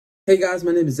Hey guys,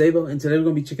 my name is Zaybo, and today we're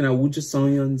going to be checking out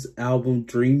WJSN's album,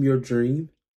 Dream Your Dream.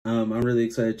 I'm really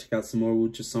excited to check out some more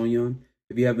WJSN.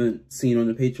 If you haven't seen on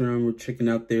the Patreon, we're checking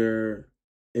out their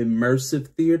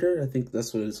immersive theater. I think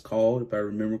that's what it's called, if I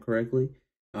remember correctly.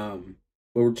 But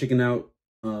we're checking out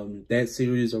that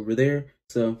series over there.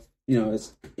 So,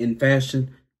 it's in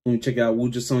fashion. When we check out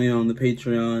WJSN on the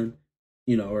Patreon,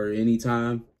 or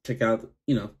anytime, check out,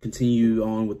 continue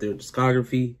on with their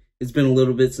discography. It's been a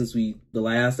little bit since the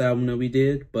last album that we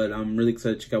did, but I'm really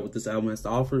excited to check out what this album has to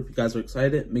offer. If you guys are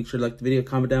excited, make sure to like the video,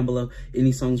 comment down below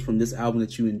any songs from this album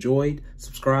that you enjoyed,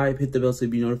 subscribe, hit the bell so you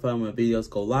be notified when my videos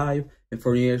go live, and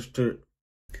for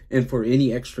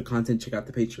any extra content, check out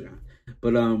the Patreon.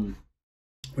 But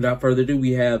without further ado,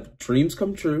 we have Dreams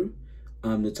Come True,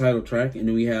 the title track, and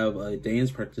then we have a dance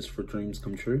practice for Dreams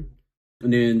Come True.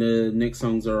 And then the next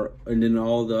songs are, and then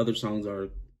all the other songs are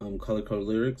color code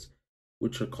lyrics,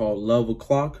 which are called Love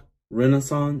O'Clock,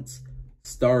 Renaissance,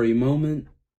 Starry Moment,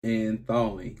 and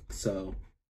Thawing. So,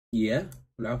 yeah,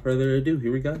 without further ado,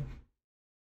 here we go.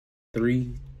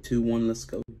 3, 2, 1, let's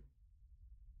go.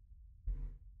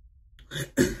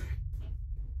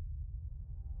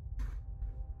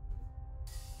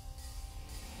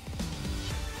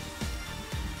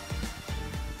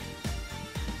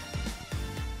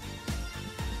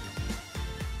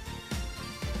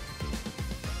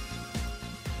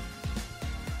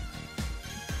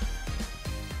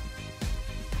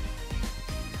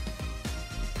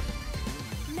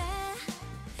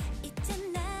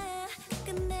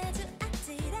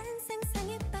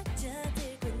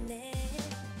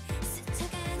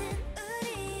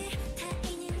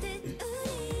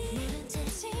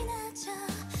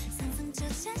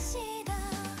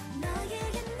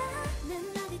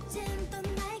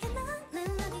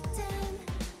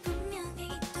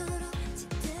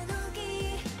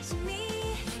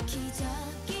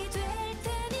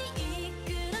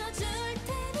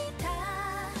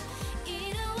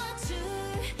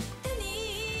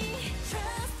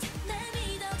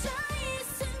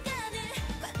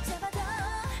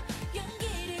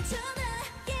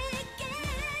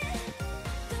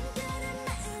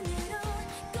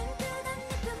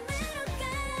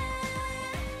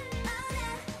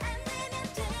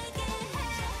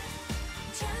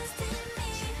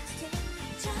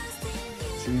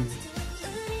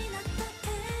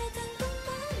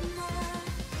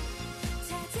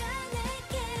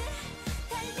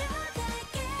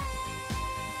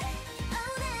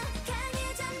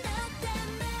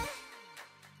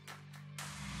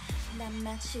 난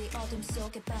마치 어둠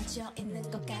속에 빠져 있는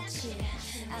것 같이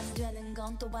안 되는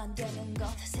건 또 안 되는 것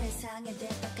세상에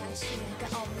대박같이가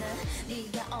없는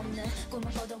네가 없는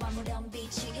꿈을 꿔도 아무런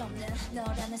빛이 없는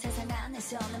너라는 세상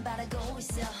안에서는 바라고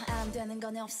있어 안 되는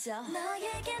건 없어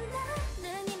너에게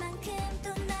나는 이만큼 또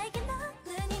나에게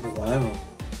너는 Wow.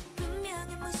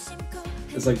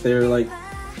 It's like they're like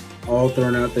all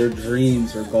throwing out their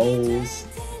dreams or goals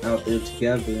out there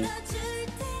together.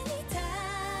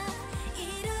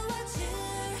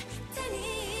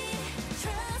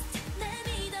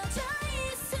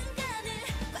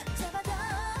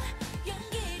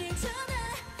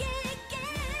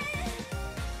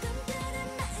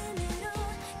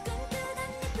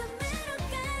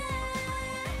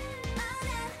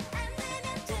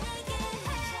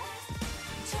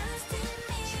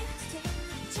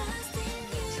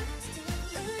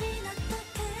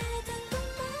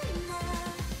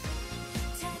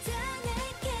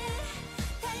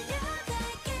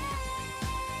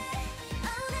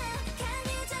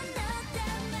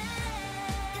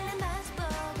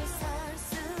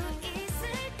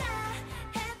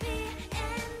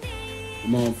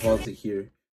 I'm on pause it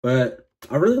here, but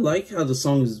I really like how the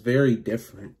song is very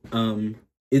different.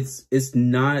 It's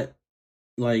not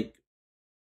like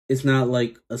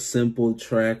a simple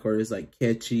track or it's like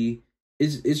catchy.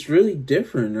 It's really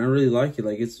different. I really like it.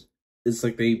 Like it's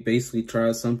like they basically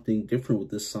tried something different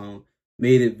with this song,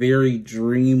 made it very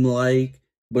dreamlike,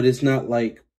 but it's not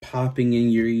like popping in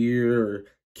your ear or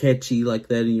catchy like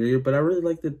that in your ear. But I really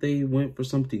like that they went for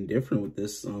something different with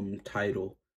this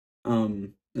title.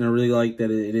 And I really like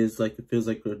that it is like, it feels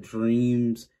like their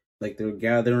dreams, like they're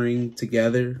gathering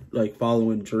together, like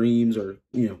following dreams or,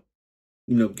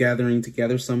 gathering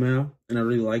together somehow. And I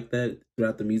really like that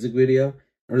throughout the music video.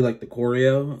 I really like the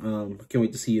choreo. I can't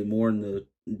wait to see it more in the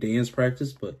dance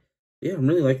practice. But yeah, I'm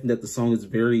really liking that the song is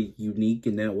very unique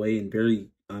in that way and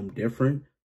very different.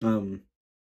 And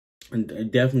I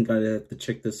definitely gotta have to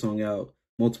check this song out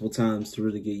multiple times to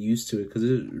really get used to it, because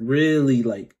it's really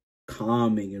like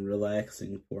calming and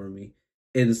relaxing for me.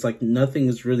 And it's like nothing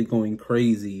is really going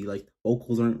crazy. Like the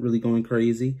vocals aren't really going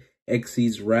crazy.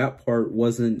 XC's rap part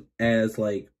wasn't as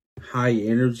like high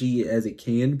energy as it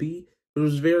can be. But it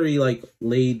was very like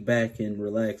laid back and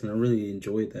relaxed, and I really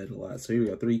enjoyed that a lot. So here we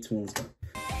go, 3, 2, 1, start.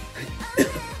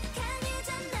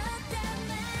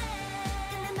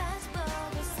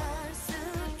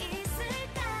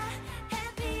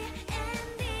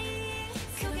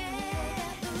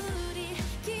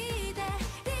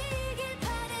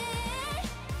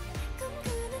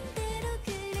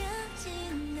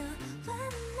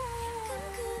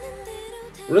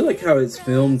 I really like how it's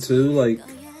filmed too. Like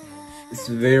it's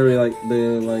very like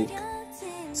the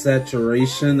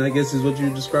saturation, I guess is what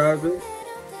you're describing.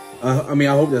 I mean,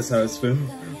 I hope that's how it's filmed.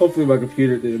 Hopefully my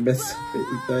computer didn't mess up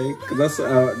anything, cause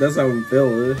that's how I'm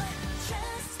feeling.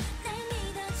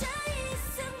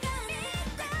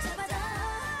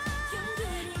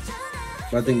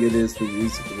 I think it is the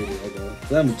music video though.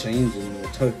 Cause I'm changing or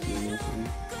touching anything.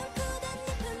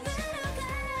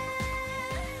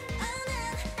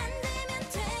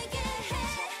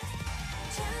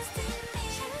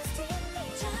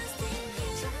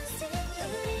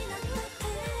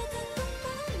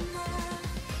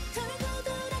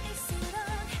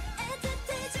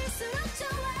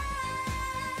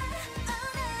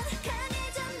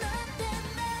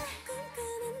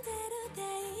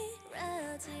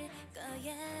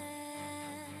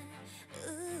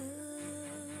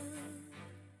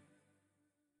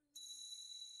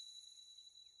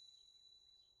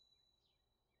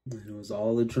 And it was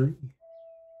all a dream.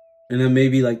 And then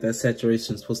maybe like that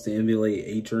saturation is supposed to emulate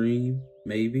a dream,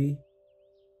 maybe.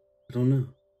 I don't know.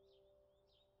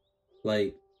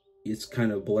 Like it's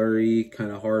kind of blurry,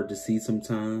 kind of hard to see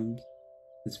sometimes.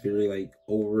 It's very like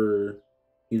over,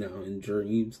 you know, in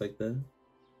dreams like that.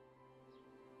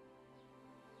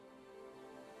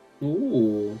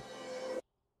 Ooh.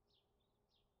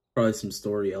 Probably some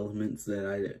story elements that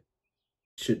I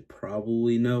should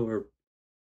probably know, or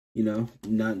you know,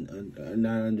 not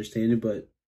understanding. But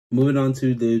moving on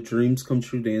to the Dreams Come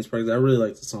True dance practice, I really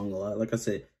like the song a lot. Like I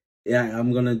said, yeah,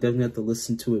 I'm gonna definitely have to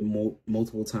listen to it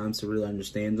multiple times to really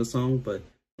understand the song. But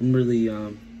I'm really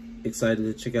excited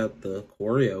to check out the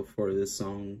choreo for this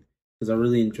song, because I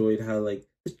really enjoyed how like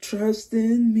the trust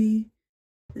in me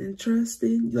and trust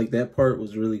in, like that part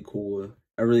was really cool.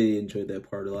 I really enjoyed that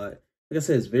part a lot. Like I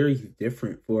said, it's very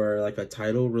different for like a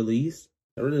title release.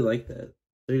 I really like that.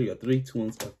 There you go, 3, 2,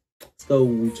 1, stop. Let's go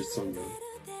with your song now.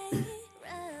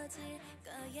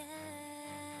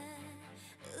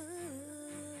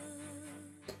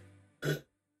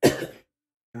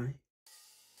 Hi.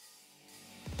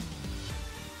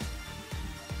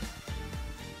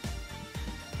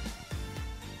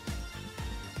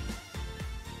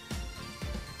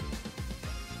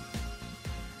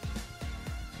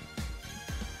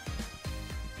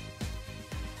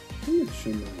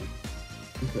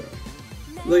 Okay.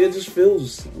 Like it just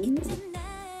feels, I don't know.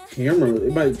 Camera,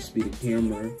 it might just be the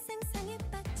camera.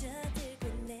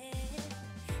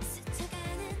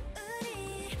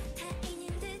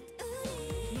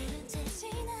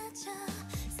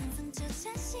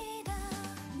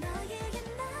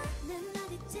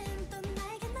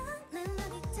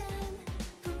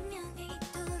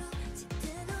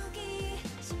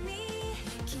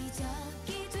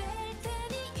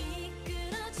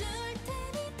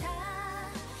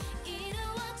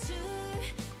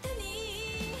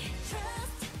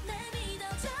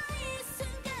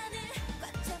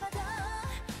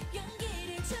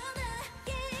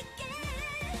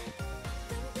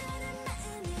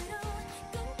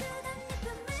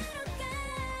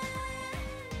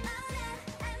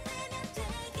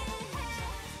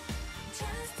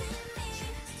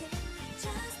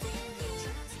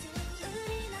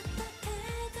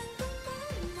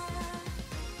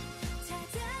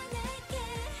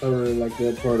 I really like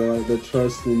that part. I like the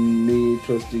trust in me,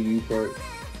 trust in you part.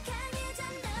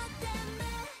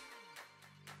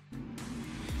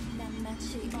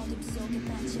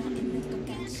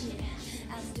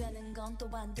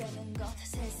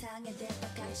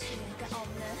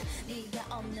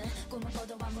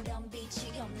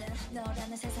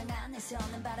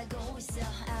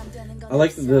 I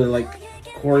like the like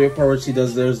choreo part where she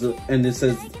does there's the, and it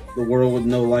says the world with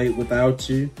no light without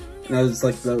you. And I was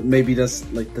like, maybe that's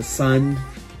like the sun.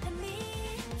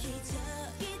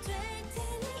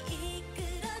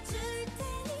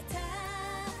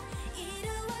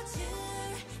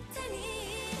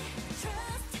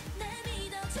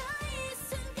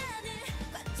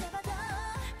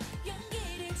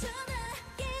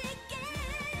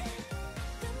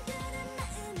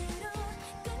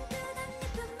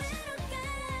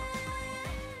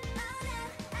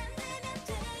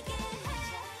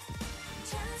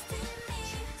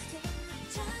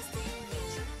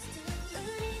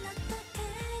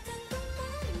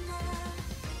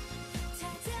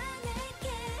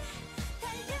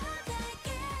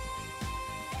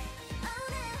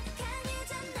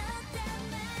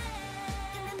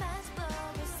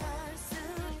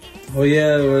 Oh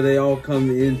yeah, where they all come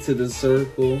into the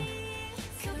circle,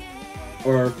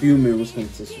 or a few members come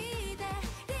to the circle.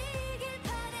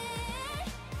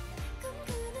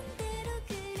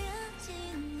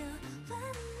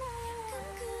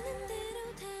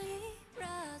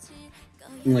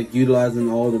 And, like, utilizing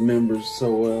all the members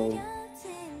so well.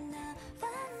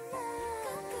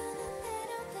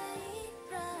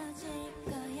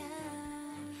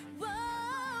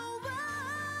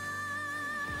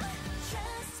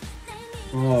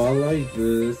 Oh, I like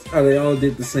this. How they all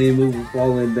did the same move of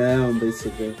falling down,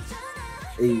 basically.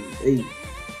 Hey, hey.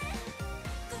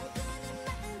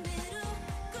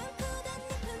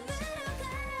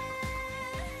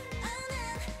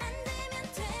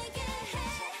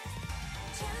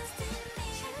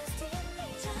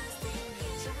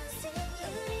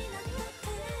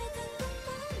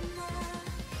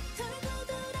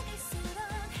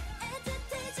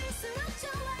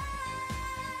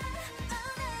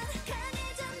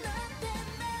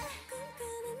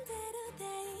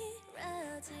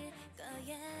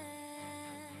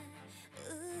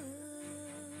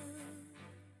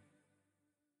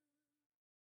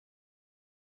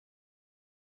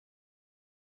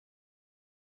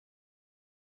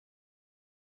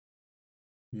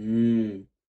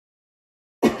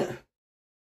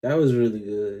 That was really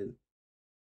good.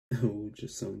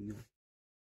 Just something.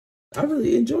 I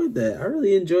really enjoyed that. I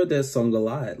really enjoyed that song a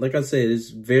lot. Like I said, it's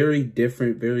very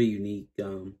different, very unique.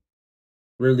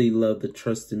 Really love the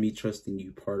trust in me, trusting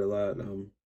you part a lot.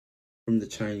 From the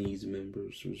Chinese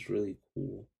members, it was really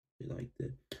cool. I liked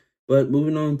it. But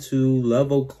moving on to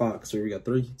Level Clock. So we got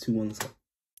 3, 2, 1, let's go.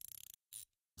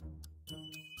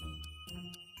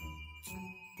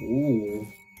 Ooh.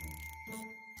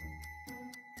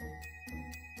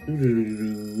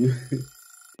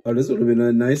 Oh, this would have been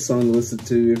a nice song to listen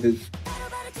to if it.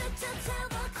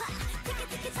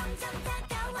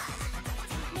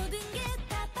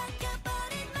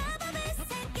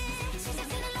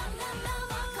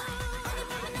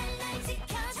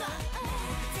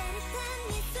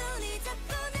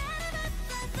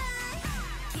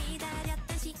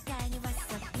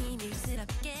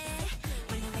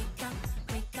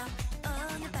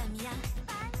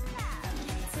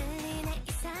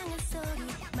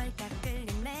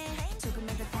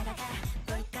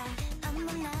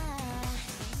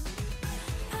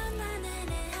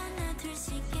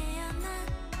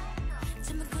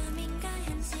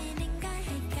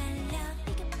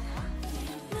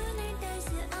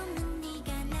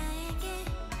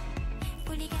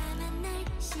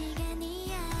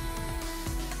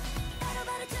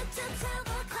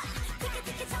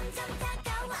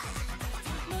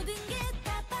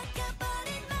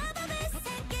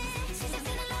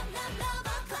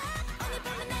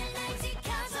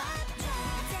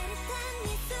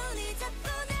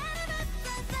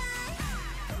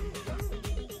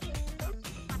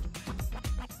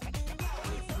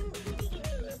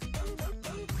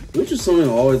 WJSN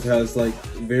always has like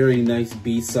very nice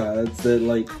B-sides that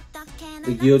like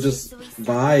you'll just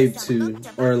vibe to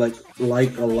or like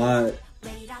a lot.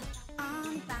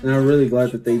 And I'm really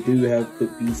glad that they do have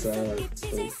good B-sides.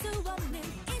 So.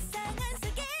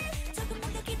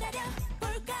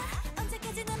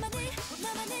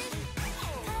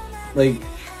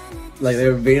 Like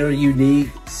they're very unique,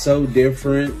 so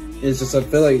different. It's just I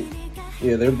feel like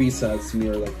yeah, their B-sides to me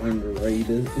are like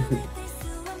underrated.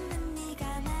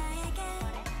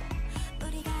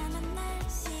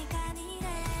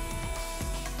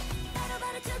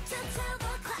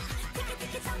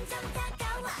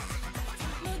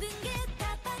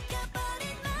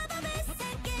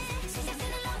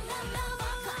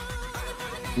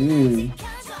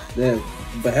 That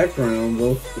background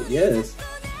vocal, yes.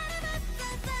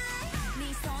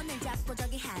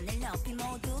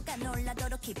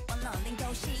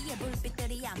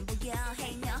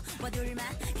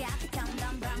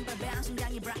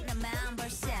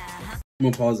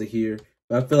 I'm gonna pause it here,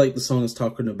 but I feel like the song is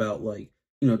talking about like,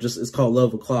 you know, just it's called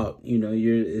Love O'Clock. You know,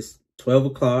 it's 12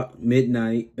 o'clock,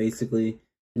 midnight, basically,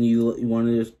 and you want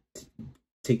to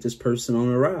take this person on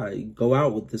a ride, go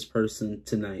out with this person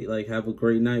tonight, like have a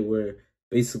great night where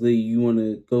basically you want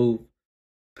to go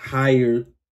higher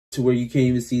to where you can't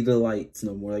even see the lights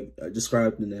no more, like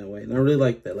described in that way. And I really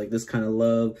like that, like this kind of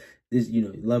love, this, you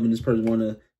know, loving this person, want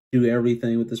to do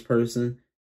everything with this person,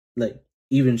 like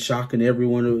even shocking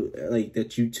everyone, like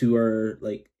that you two are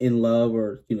like in love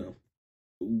or, you know,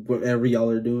 whatever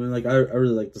y'all are doing. Like I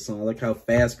really like the song. I like how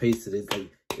fast paced it is. Like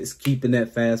it's keeping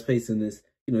that fast pace in this.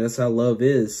 You know, that's how love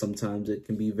is. Sometimes it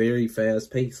can be very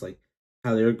fast paced, like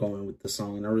how they're going with the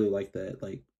song. And I really like that.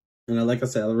 Like, and like I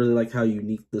said, I really like how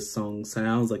unique this song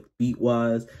sounds, like beat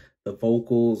wise. the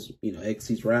vocals, you know,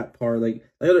 XC's rap part. Like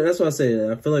that's what I say.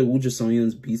 I feel like Wooja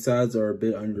Songyeon's B-sides are a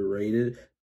bit underrated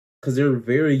because they're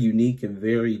very unique and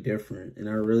very different, and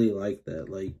I really like that.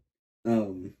 Like,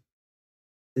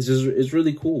 it's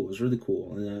really cool. It's really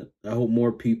cool, and I hope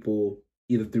more people,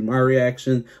 either through my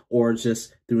reaction or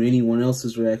just through anyone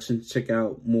else's reaction, check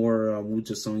out more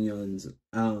Wooja Songyeon's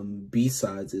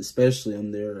B-sides, especially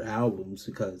on their albums,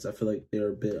 because I feel like they're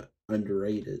a bit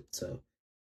underrated. So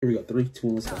here we go, 3, 2,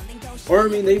 1, let's go. Or I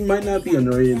mean, they might not be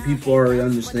underrated. People already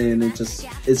understand. It's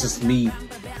just me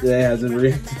that hasn't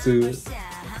reacted to it.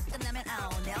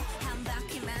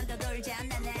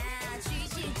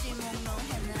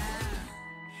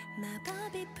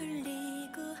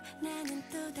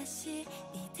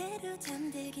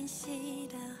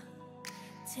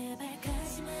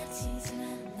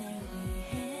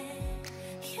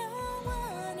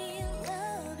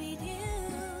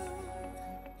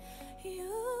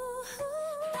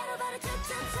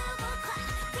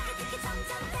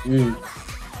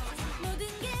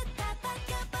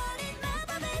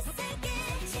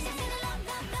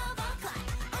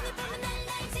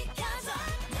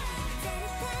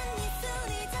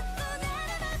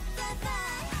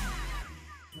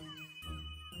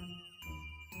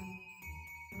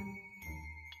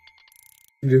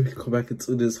 Then we go back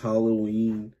into this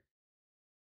Halloween,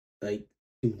 like,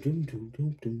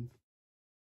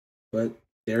 but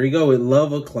there we go, at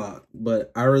Love O'Clock.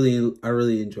 But I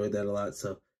really enjoyed that a lot.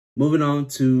 So moving on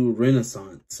to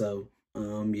Renaissance. So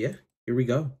yeah, here we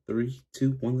go, 3,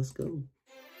 2, 1, let's go.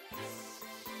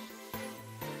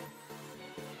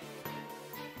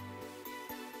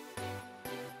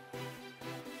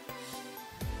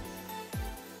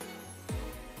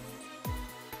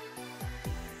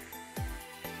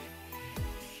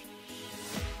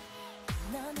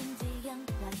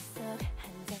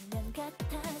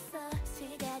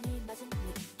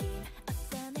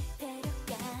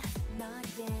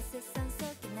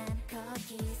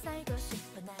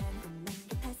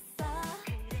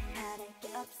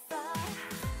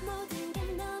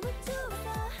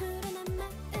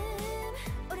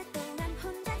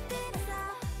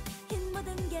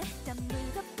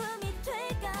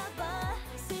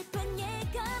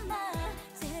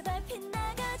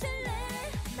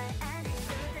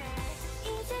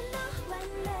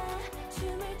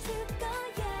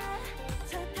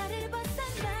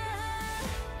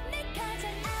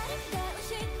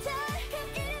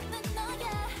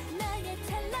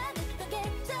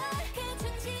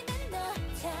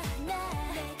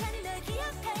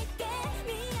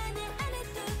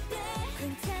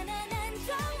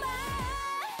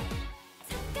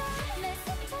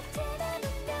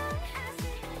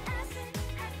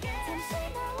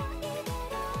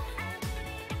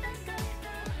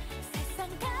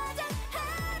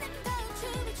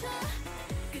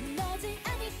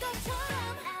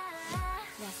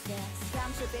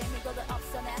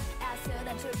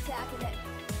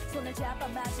 손을 잡아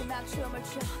마지막 춤을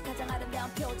춰 가장 아름다운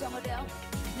표정으로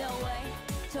No way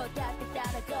저 달빛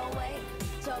따라 go away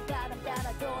저 바람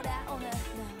따라 돌아오는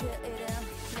그 이름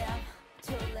Love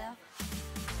to love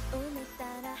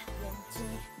오늘따라 왠지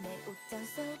내 옷장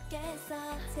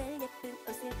속에서 제일 예쁜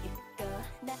옷을 입고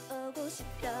나오고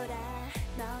싶더라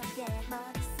너의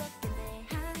머릿속에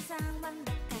내 항상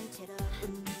완벽한 채로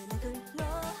웃는 얼굴로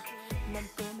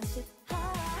남고만 싶어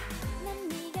난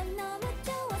네가 너무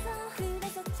좋아서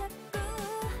그래서 자꾸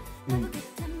너무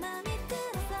듯한 맘이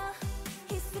들어서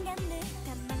이 순간을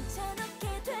다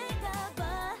망쳐놓게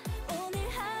될까봐 오늘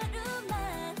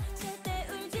하루만 절대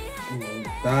울지 않을래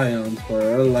Dion's part,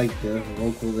 I like the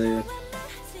vocal there.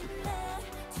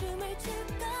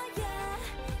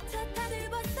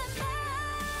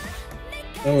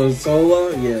 Oh,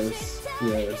 Sola? Yes,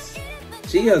 yes.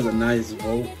 She has a nice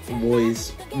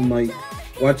voice. Like,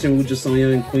 watching Wooja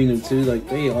Songyeon and Queen of Two, like,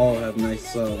 they all have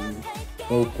nice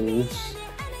vocals.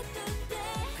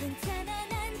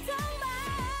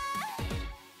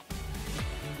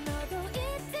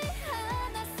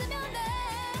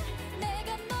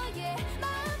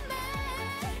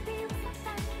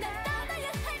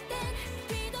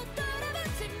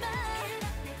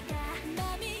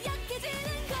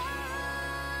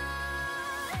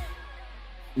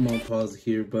 I'm gonna pause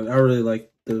here, but I really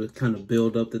like the kind of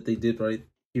build up that they did right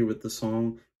here with the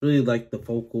song. Really like the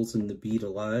vocals and the beat a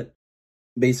lot.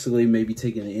 Basically, maybe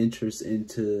taking an interest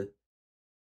into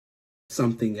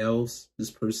something else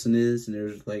this person is, and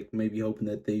they're like maybe hoping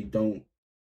that they don't,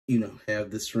 you know,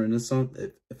 have this renaissance.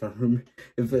 If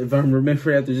I'm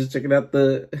remembering after just checking out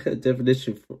the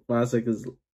definition for 5 seconds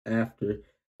after,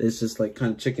 it's just like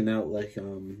kind of checking out like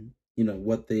you know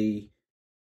what they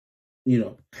you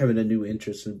know, having a new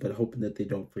interest in, but hoping that they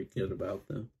don't forget about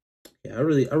them. Yeah, I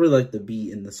really like the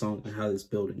beat in the song and how it's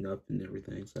building up and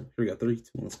everything. So here we go, 3, 2,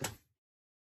 1, let's go.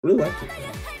 Really like it,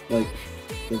 though. Like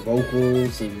the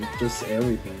vocals and just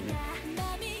everything.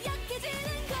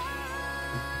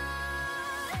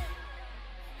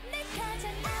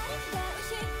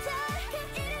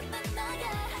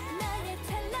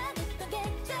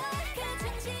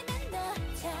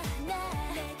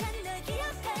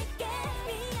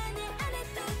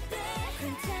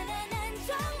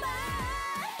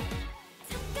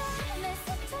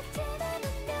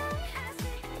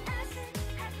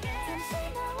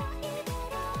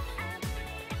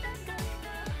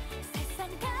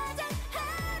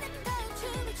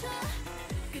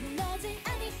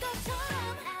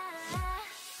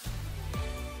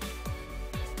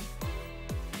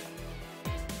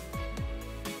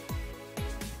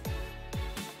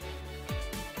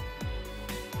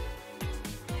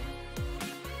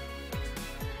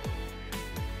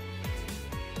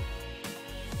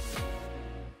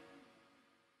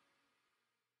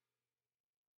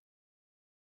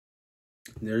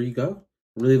 There you go.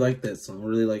 Really like that song.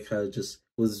 Really like how it just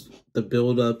was the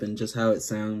build up and just how it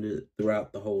sounded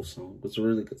throughout the whole song. It was a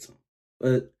really good song.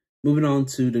 But moving on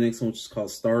to the next one, which is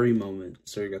called Starry Moment.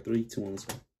 So you got 3, 2, 1, let's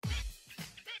go.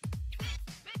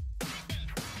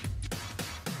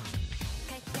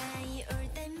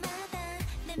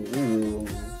 Ooh.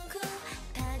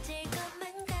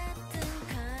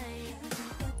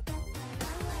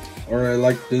 Alright, I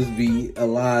like this beat a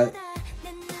lot.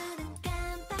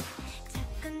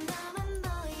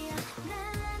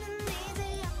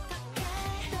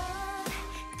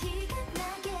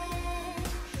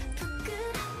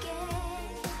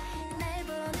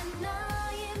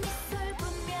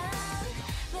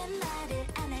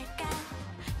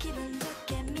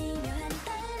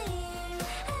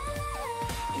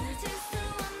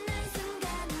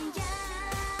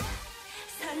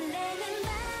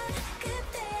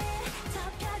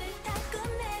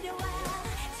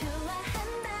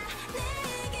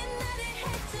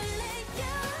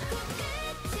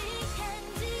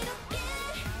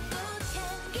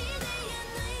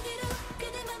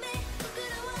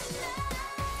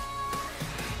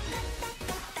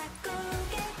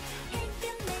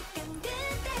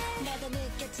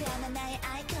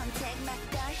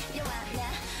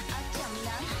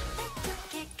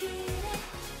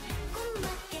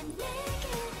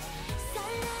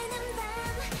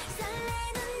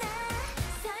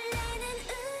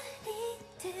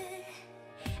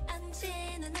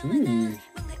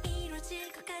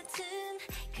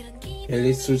 Yeah,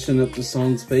 they switching up the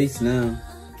song's pace now.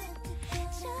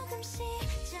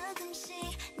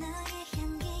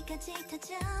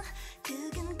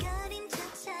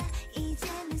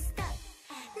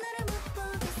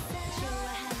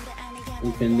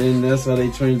 And then that's how they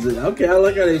transition. Okay, I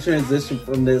like how they transition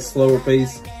from that slower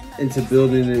pace into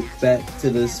building it back to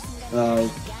this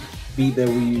beat that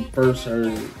we first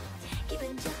heard.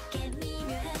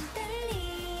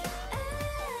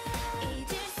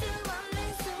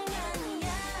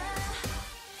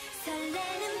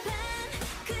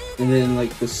 And then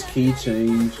like this key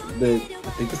change that I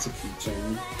think it's a key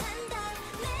change.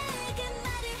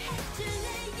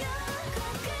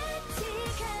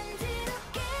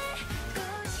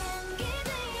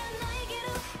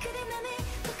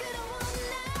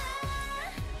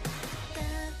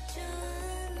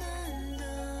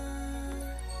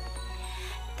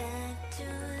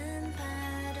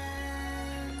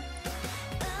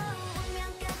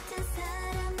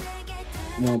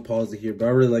 I'm gonna pause it here, but I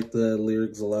really like the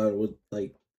lyrics a lot with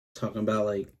like talking about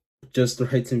like just the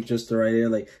right temperature, just the right air,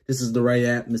 like this is the right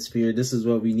atmosphere, this is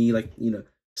what we need, like, you know,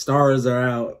 stars are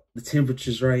out, the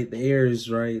temperature's right, the air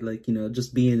is right, like, you know,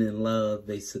 just being in love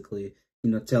basically, you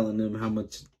know, telling them how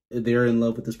much they're in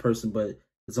love with this person, but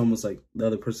it's almost like the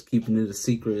other person keeping it a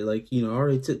secret, like, you know, all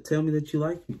right, tell me that you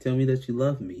like me, tell me that you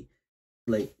love me,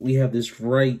 like we have this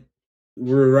right,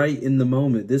 we're right in the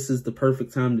moment, this is the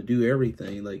perfect time to do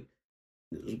everything, like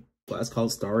that's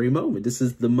called Starry Moment. This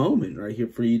is the moment right here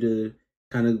for you to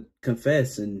kind of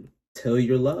confess and tell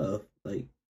your love, like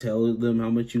tell them how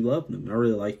much you love them. I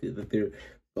really like it that they're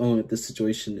on at this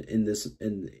situation in this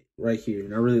and right here,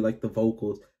 and I really like the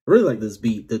vocals. I really like this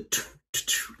beat. The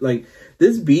like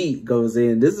this beat goes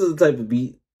in. This is the type of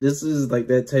beat. This is like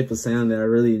that type of sound that I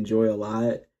really enjoy a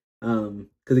lot.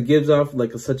 Because it gives off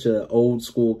like such a old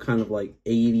school kind of like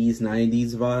 80s,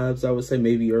 90s vibes. I would say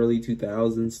maybe early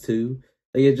 2000s too.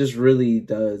 Like it just really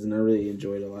does, and I really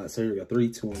enjoy it a lot. So here we go,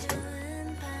 3, 2, 1, go.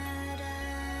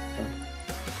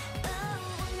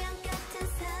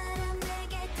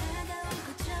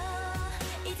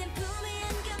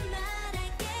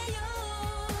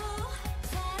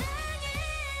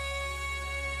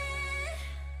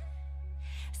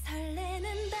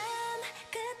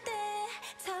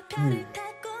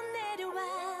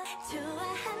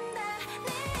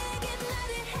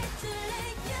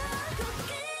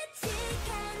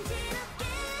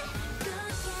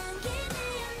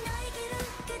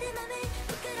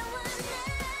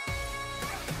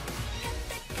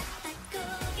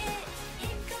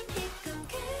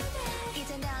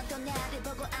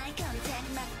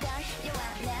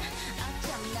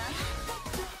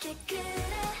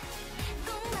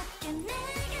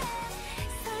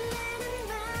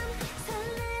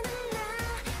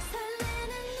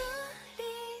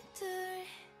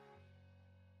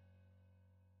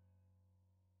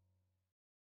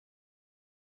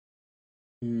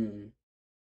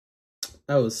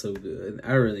 That was so good.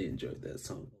 I really enjoyed that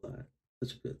song a lot.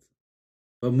 Such a good song.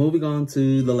 But moving on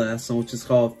to the last song, which is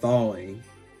called Thawing.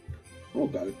 Oh,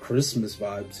 got a Christmas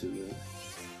vibe to it.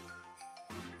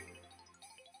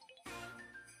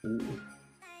 Ooh.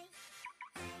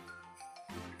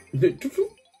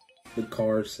 The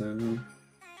car sound.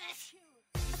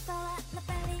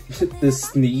 The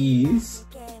sneeze.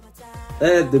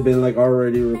 That had to have been like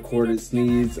already recorded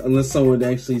sneeze, unless someone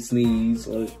actually sneezed.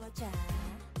 Or...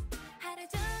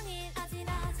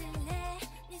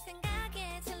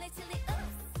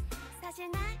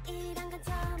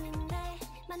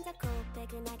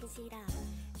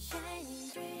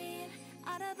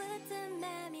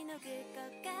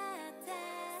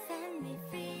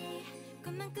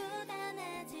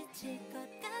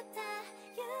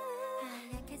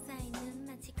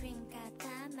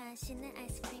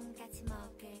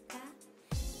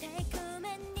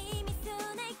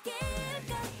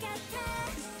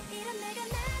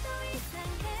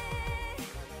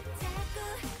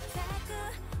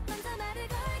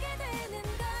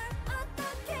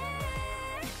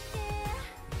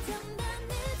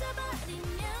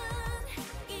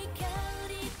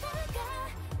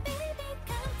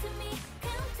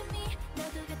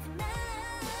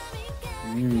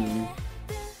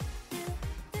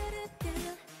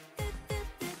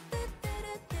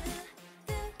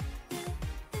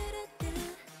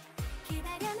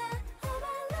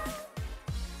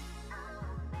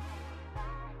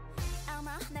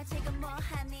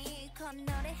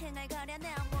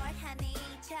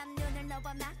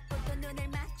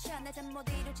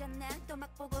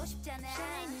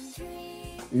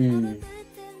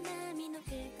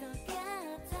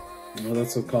 Oh,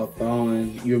 that's what's called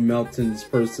thawing. You're melting this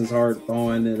person's heart,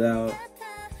 thawing it out.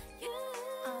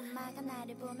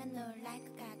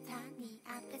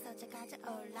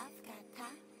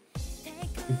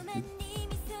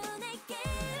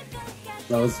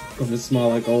 That was gonna smell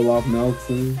like Olaf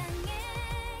melting,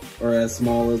 or as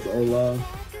small as Olaf.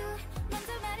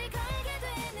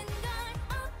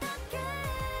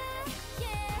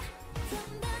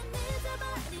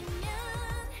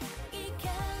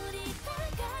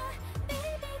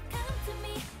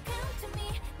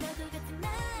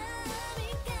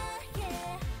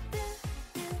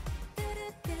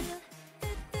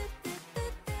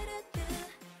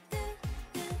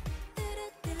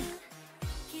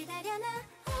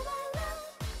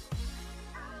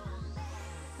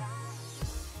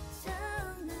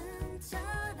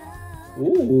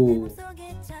 Ooh.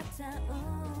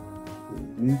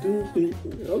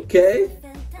 Okay.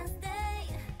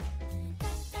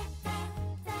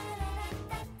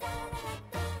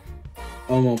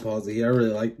 I'm gonna pause it here.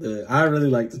 I really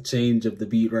like the change of the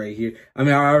beat right here. I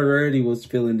mean, I already was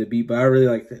feeling the beat, but I really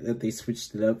like that they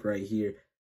switched it up right here.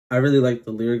 I really like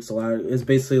the lyrics a lot. It's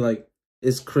basically like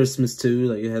it's Christmas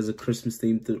too. Like it has a Christmas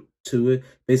theme to it.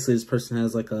 Basically, this person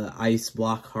has like a ice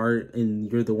block heart, and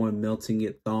you're the one melting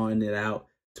it, thawing it out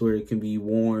to where it can be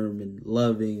warm and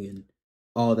loving and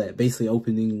all that. Basically,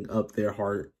 opening up their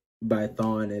heart by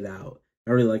thawing it out.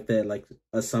 I really like that, like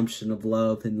assumption of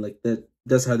love, and like that.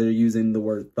 That's how they're using the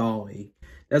word thawing.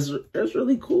 That's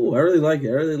really cool. I really like it.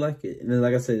 I really like it. And then,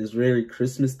 like I said, it's very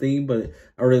Christmas themed, but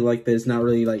I really like that it's not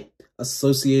really like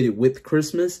associated with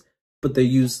Christmas, but they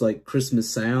use like Christmas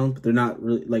sound, but they're not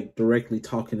really like directly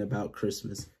talking about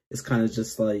Christmas. It's kind of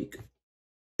just like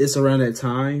it's around that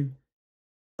time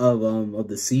of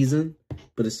the season,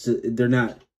 but it's just they're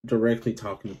not directly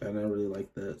talking about it. I really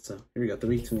like that. So here we go,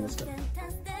 3, 2, 1, stop.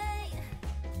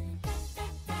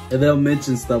 And they'll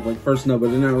mention stuff like first note,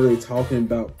 but they're not really talking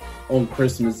about on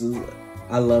Christmas.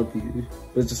 I love you,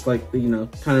 but just like, you know,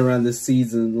 kind of around this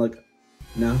season, like,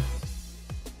 no.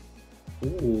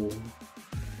 Ooh.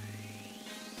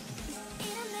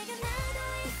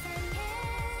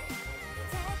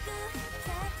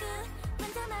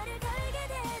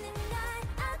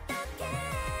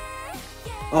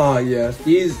 Oh yeah,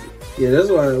 that's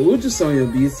why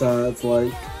WJSN B-sides,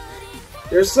 like,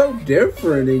 they're so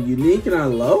different and unique, and I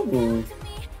love them.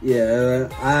 Yeah,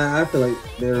 I feel like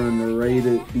they're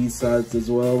underrated B-sides as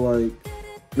well. Like,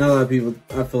 not a lot of people,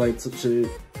 I feel like,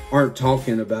 aren't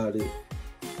talking about it.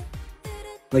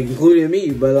 Like, including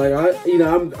me, but like,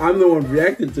 I'm the one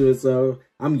reacting to it, so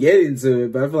I'm getting to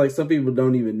it, but I feel like some people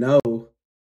don't even know.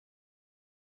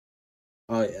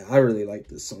 Oh yeah, I really like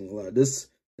this song a lot.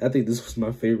 I think this was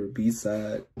my favorite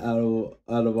B-side out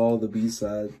of all the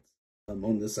B-sides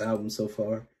on this album so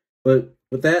far. But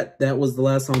with that was the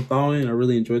last song, Thawing. I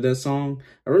really enjoyed that song.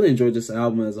 I really enjoyed this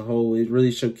album as a whole. It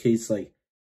really showcased like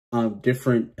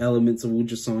different elements of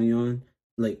Wooja Songyeon,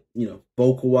 like, you know,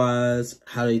 vocal wise,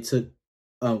 how they took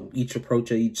each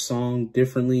approach at each song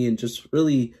differently, and just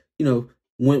really, you know,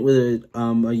 went with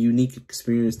a unique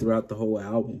experience throughout the whole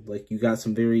album. Like, you got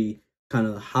some very kind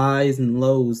of highs and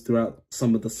lows throughout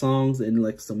some of the songs, and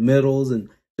like some middles and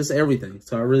just everything.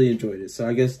 So I really enjoyed it. So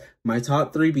I guess my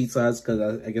top 3 B-sides,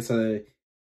 because I guess I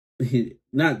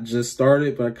not just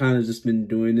started, but I kind of just been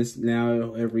doing this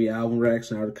now. Every album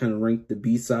reaction, I would kind of rank the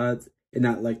B-sides and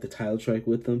not like the title track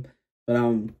with them. But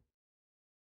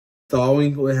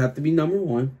Thawing would have to be number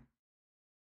 1.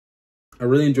 I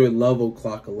really enjoyed Love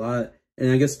O'Clock a lot,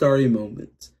 and I guess Starry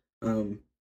Moments.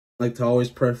 Like to always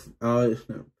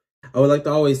I would like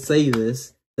to always say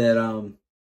this, that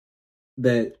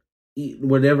that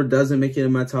whatever doesn't make it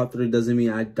in my top 3 doesn't mean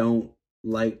I don't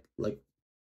like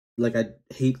I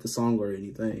hate the song or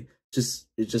anything. It's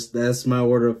just that's my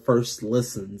order of first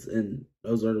listens, and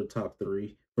those are the top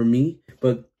 3 for me.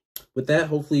 But with that,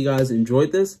 hopefully you guys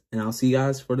enjoyed this, and I'll see you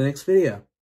guys for the next video.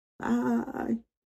 Bye.